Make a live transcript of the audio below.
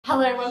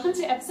Hello, welcome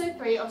to episode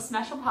 3 of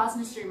Smash or Pass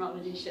Mystery Mold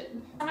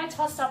Edition. I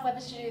tossed up whether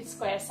to do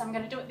square, so I'm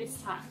going to do it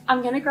this time.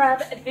 I'm going to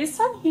grab this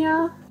one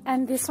here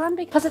and this one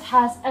because it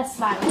has a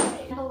smiley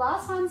face. The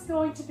last one's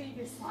going to be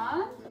this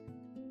one.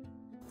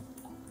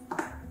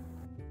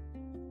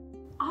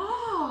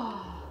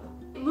 Oh,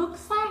 it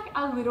looks like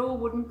a little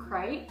wooden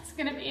crate. It's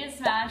going to be a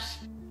smash.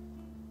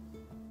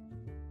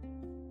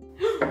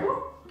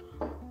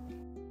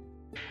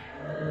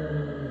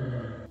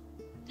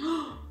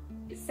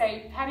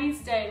 St.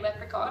 Paddy's Day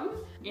Leprechaun.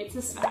 It's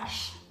a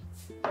smash.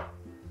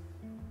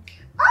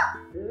 Ah!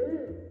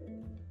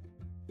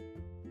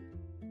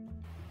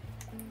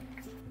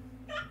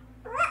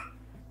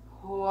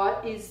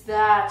 What is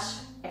that?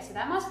 Okay, so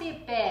that must be a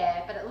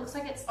bear, but it looks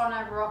like it's on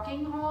a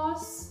rocking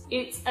horse.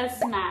 It's a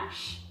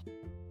smash.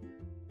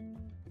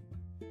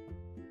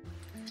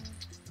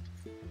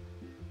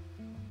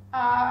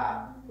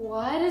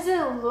 Why does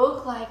it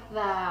look like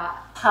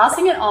that?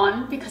 Passing it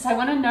on because I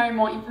want to know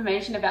more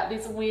information about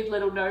this weird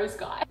little nose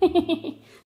guy.